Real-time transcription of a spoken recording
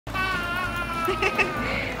Whee!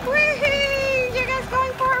 You guys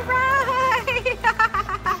going for a ride?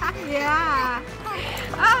 Yeah.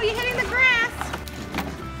 Oh, you're hitting the grass.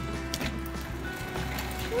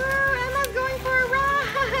 Whoa, Emma's going for a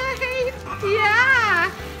ride.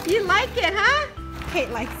 Yeah. You like it, huh?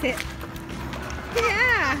 Kate likes it.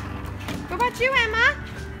 Yeah. What about you, Emma?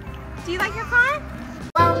 Do you like your car?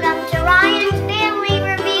 Welcome to Ryan's Family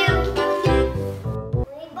Review.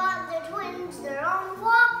 We bought the twins their own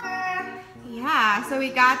walker. Yeah, so we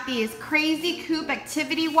got these crazy Coupe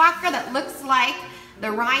activity walker that looks like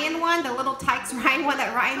the Ryan one, the little Tikes Ryan one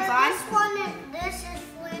that Ryan's on. This is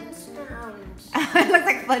Flintstones. It looks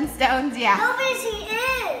like Flintstones, yeah. How big he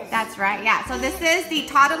is. That's right, yeah. So this is the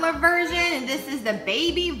toddler version and this is the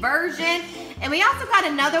baby version. And we also got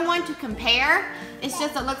another one to compare. It's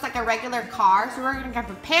just, it looks like a regular car. So we're gonna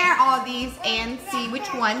compare all of these and see which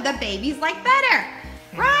one the babies like better.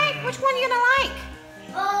 Right? Which one are you gonna like?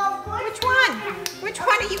 Which one? Which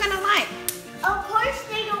one are you gonna like? Of course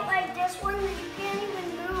they don't like this one. You can't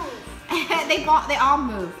even move. They all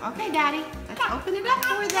move. Okay, Daddy. Let's open it up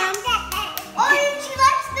for them. Oh, and she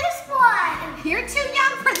likes this one. You're too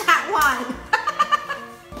young for that one.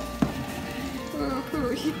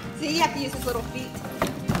 See, you have to use his little feet.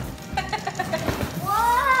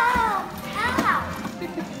 Whoa! Ow!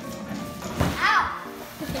 Ow!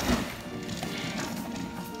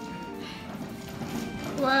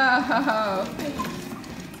 Whoa!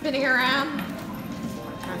 Spinning around.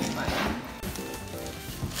 All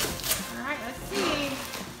right, let's see.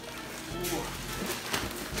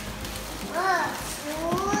 Whoa!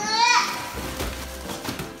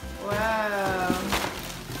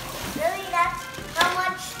 Really, that's how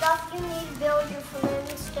much stuff you need to build your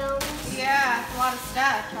Flintstones? Yeah, it's a lot of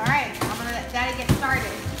stuff. All right, I'm gonna let Daddy get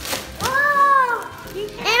started. Whoa!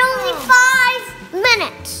 In only 5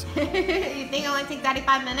 minutes. You think it'll only take Daddy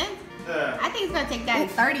 5 minutes? I think it's gonna take Daddy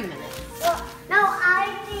 30 minutes. Well, no, I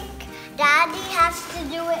think Daddy has to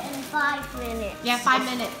do it in 5 minutes. Yeah, 5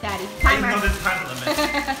 minutes, Daddy. I Timer. didn't know this time limit.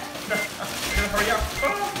 Hurry up.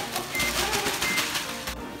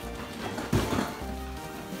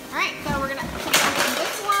 All right, so we're gonna put on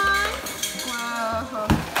this one. Whoa,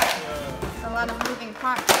 a lot of moving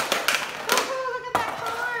parts. Oh, look at that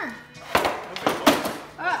car.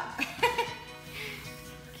 Oh.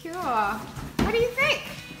 Cool. What do you think?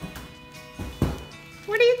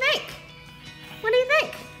 What do you think? What do you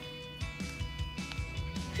think?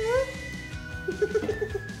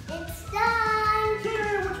 It's done.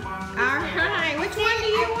 All right, which one do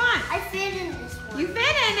you want? I fit in this one. You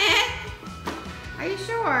fit in it. Are you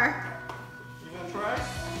sure? You gonna try?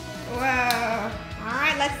 Whoa. All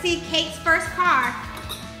right, let's see Kate's first car.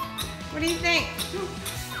 What do you think?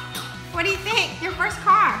 What do you think? Your first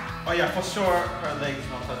car. Oh yeah, for sure her leg is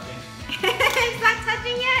not touching. It's not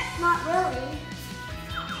touching yet? Not really.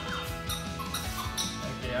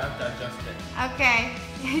 Okay, I have to adjust it. Okay.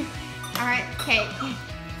 All right, Kate.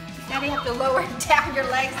 Daddy have to lower it down. Your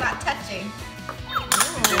leg's not touching.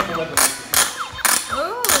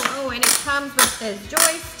 Oh, and it comes with this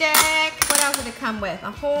joystick. What else did it come with?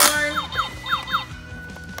 A horn.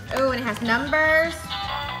 Oh, and it has numbers.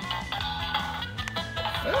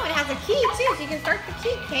 Oh, and it has a key too, so you can start the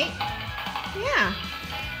key, Kate. Yeah.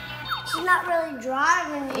 She's not really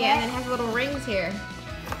driving yet. Yeah, and it has little rings here.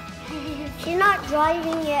 She's not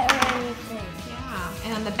driving yet or anything. Yeah,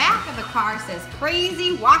 and on the back of the car says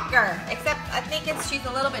Crazy Walker. Except I think she's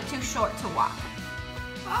a little bit too short to walk.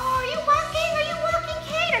 Oh, are you walking? Are you walking,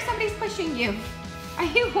 Kate? Or somebody's pushing you? Are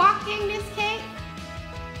you walking, Miss Kate?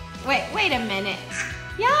 Wait a minute.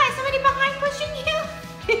 Yeah, is somebody behind pushing you?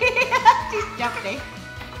 She's jumping.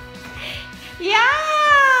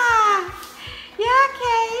 Yeah! Yeah,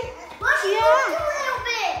 Kate. Well, she moved a little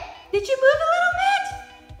bit. Did you move a little bit?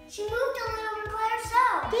 She moved a little bit by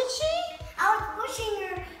herself. Did she? I was pushing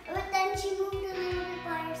her, but then she moved a little bit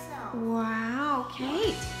by herself. Wow,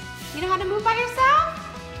 Kate. You know how to move by yourself?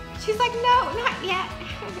 She's like, no, not yet.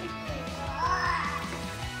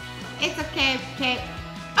 It's okay, Kate.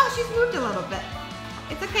 Oh, she's moved a little bit.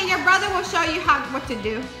 It's okay, your brother will show you what to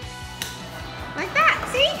do. Like that,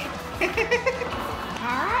 see? All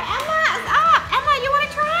right, Emma is up. Emma, you want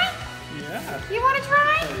to try? Yeah. You want to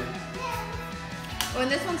try? Well,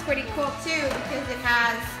 and this one's pretty cool too because it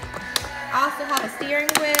also has a steering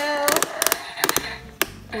wheel.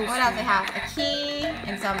 What else it has? A key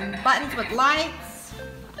and some buttons with lights.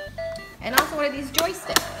 And also one of these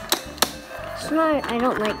joysticks. I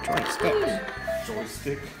don't like joysticks.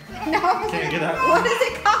 Joystick. No. Can't get out. What is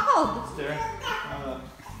it called? Steering.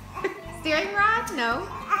 Steering rod? No.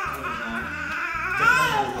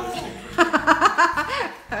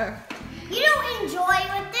 You don't enjoy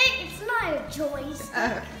with it. It's not a choice.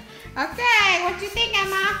 Okay, what do you think,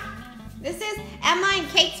 Emma? This is Emma and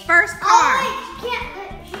Kate's first car. Oh, wait,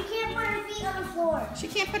 she can't put her feet on the floor. She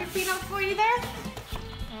can't put her feet on the floor either?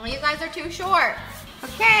 Oh, you guys are too short.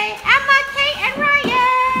 Okay, Emma, Kate, and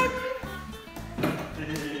Ryan.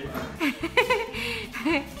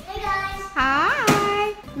 Hey guys.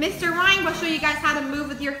 Hi. Mr. Ryan will show you guys how to move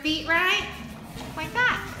with your feet, right? Like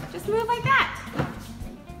that. Just move like that.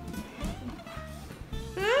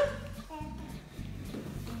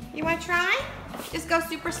 You want to try? Just go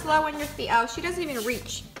super slow on your feet. Oh, she doesn't even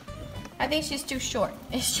reach. I think she's too short.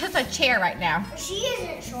 It's just a chair right now. She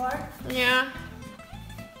isn't short. Yeah.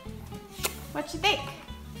 What you think?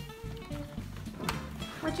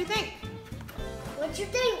 What you think? What you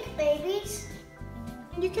think, babies?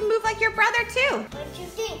 You can move like your brother too. What you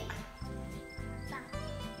think?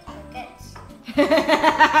 Crickets.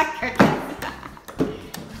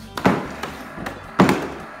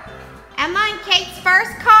 Emma and Kate's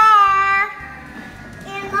first car.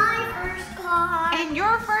 And my first car. And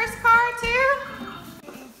your first car too?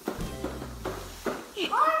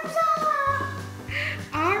 Arms up.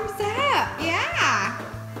 Arms up, yeah.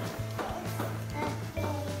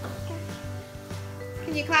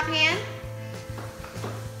 Can you clap hands?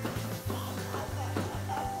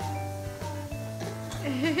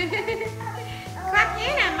 Clap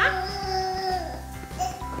hand, Emma.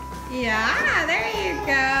 Yeah, there you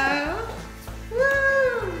go.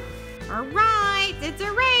 Woo! All right, it's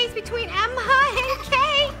a race between Emma and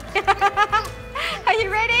Kate. Are you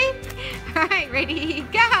ready? All right, ready,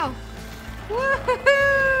 go.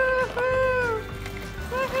 Woohoo!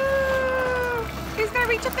 Woohoo! Who's gonna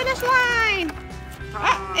reach the finish line?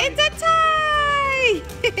 Oh, it's a tie!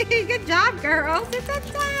 Good job, girls. It's a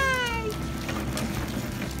tie.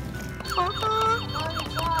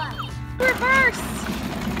 Reverse.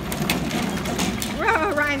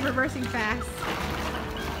 Whoa, Ryan's reversing fast.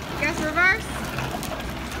 You guys reverse?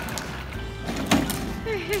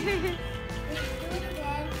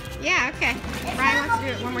 Yeah, okay. Ryan wants to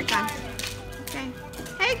do it one more time. Okay.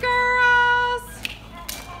 Hey, girls.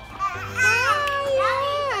 Oh,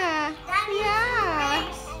 yeah. Yeah.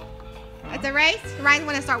 It's a race? Ryan's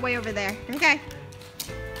going to start way over there. Okay.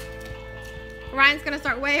 Ryan's going to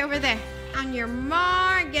start way over there. On your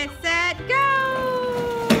mark, get set,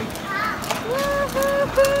 go!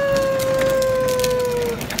 Woo-hoo-hoo!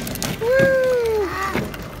 Woo!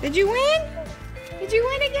 Did you win? Did you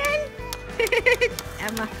win again?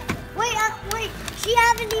 Emma. Wait. She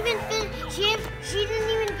hasn't even she didn't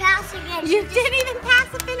even pass again. You didn't even pass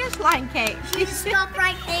the finish line, Kate. She stopped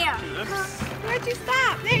right there. Where'd you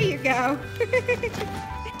stop? There you go.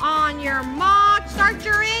 On your mark, start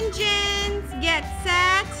your engines. Get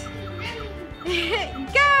set.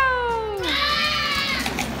 Go!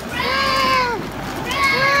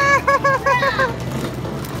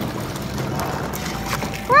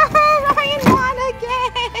 Ryan won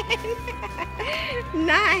again!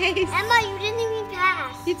 Nice! Emma, you didn't even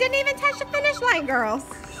pass. You didn't even touch the finish line, girls.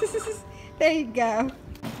 There you go.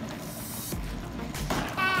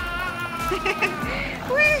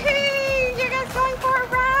 Woohoo! You guys going for a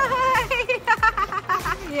ride!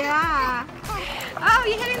 Yeah. Oh,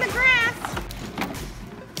 you're hitting the grass.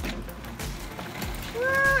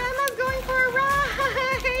 Whoa, Emma's going for a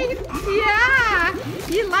ride. Yeah.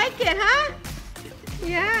 You like it, huh?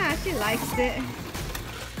 Yeah, she likes it.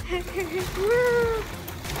 Woo.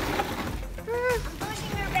 I'm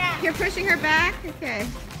pushing her back. You're pushing her back? Okay.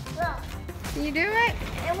 Look. Can you do it?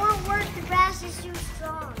 It won't work. The grass is too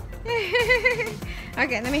strong.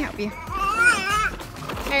 Okay, let me help you.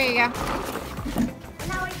 There you go.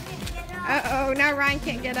 Now I can't get up. Uh-oh, now Ryan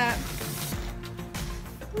can't get up.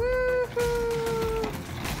 Woohoo!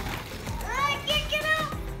 I can't get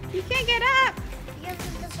up. You can't get up. Because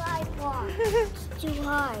of the sidewalk. It's too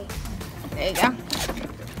high. There you go.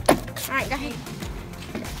 All right, go ahead.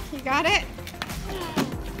 You got it?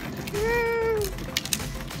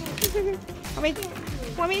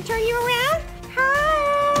 Want me to turn you around?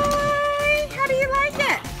 Hi! How do you like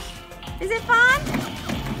it? Is it fun?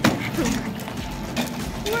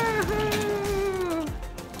 Woohoo!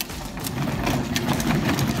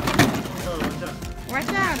 Watch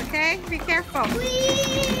out, okay? Be careful.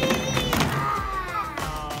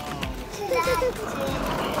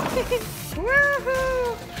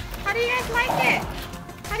 Woohoo! How do you guys like it?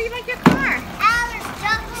 How do you like your car? Alice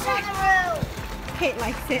jumps on the roof. Kate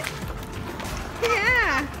likes it.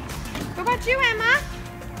 Yeah. What about you, Emma?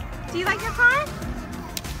 Do you like your car?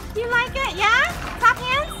 You like it? Yeah? Clap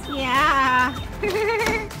hands? Yeah.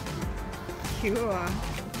 Cool.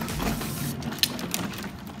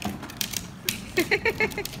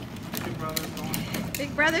 brother's going.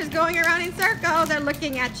 Big brother's going around in circles. They're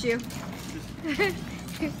looking at you.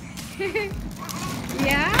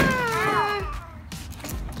 Yeah.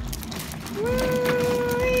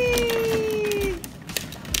 Woo-wee.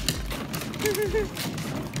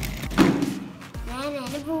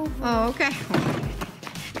 Oh, okay.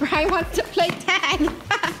 Brian wants to play tag.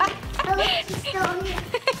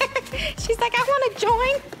 She's like, I want to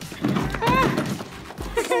join.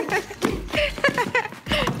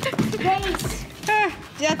 Base.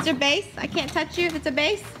 That's your base? I can't touch you if it's a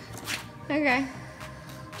base? Okay.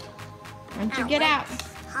 Once you get out.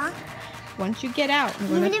 Huh? Once you get out.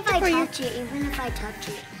 Even if I touch it,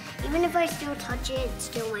 even if I still touch it, it's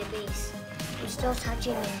still my base. I'm still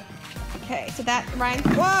touching it. Okay, so that, Ryan,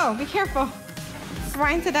 whoa, be careful.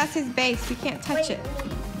 Ryan said that's his base. We can't touch it.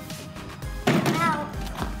 Ow.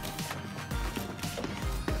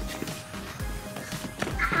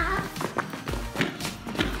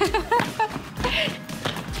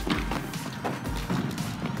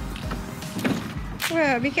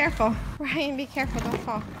 Whoa, be careful. Ryan, be careful, don't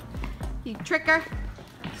fall. You tricker.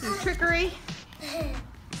 You trickery.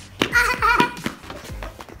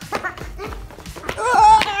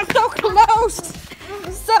 Oh, so close.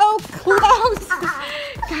 So close.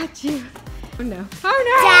 Got you. Oh no. Oh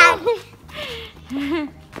no.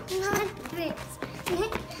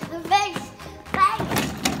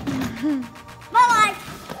 Bye.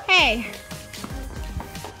 Hey.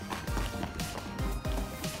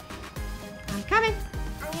 I'm coming.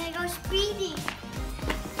 I'm gonna go speedy.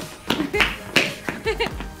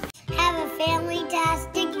 Have a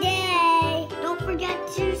family-tastic day. Don't forget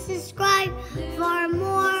to subscribe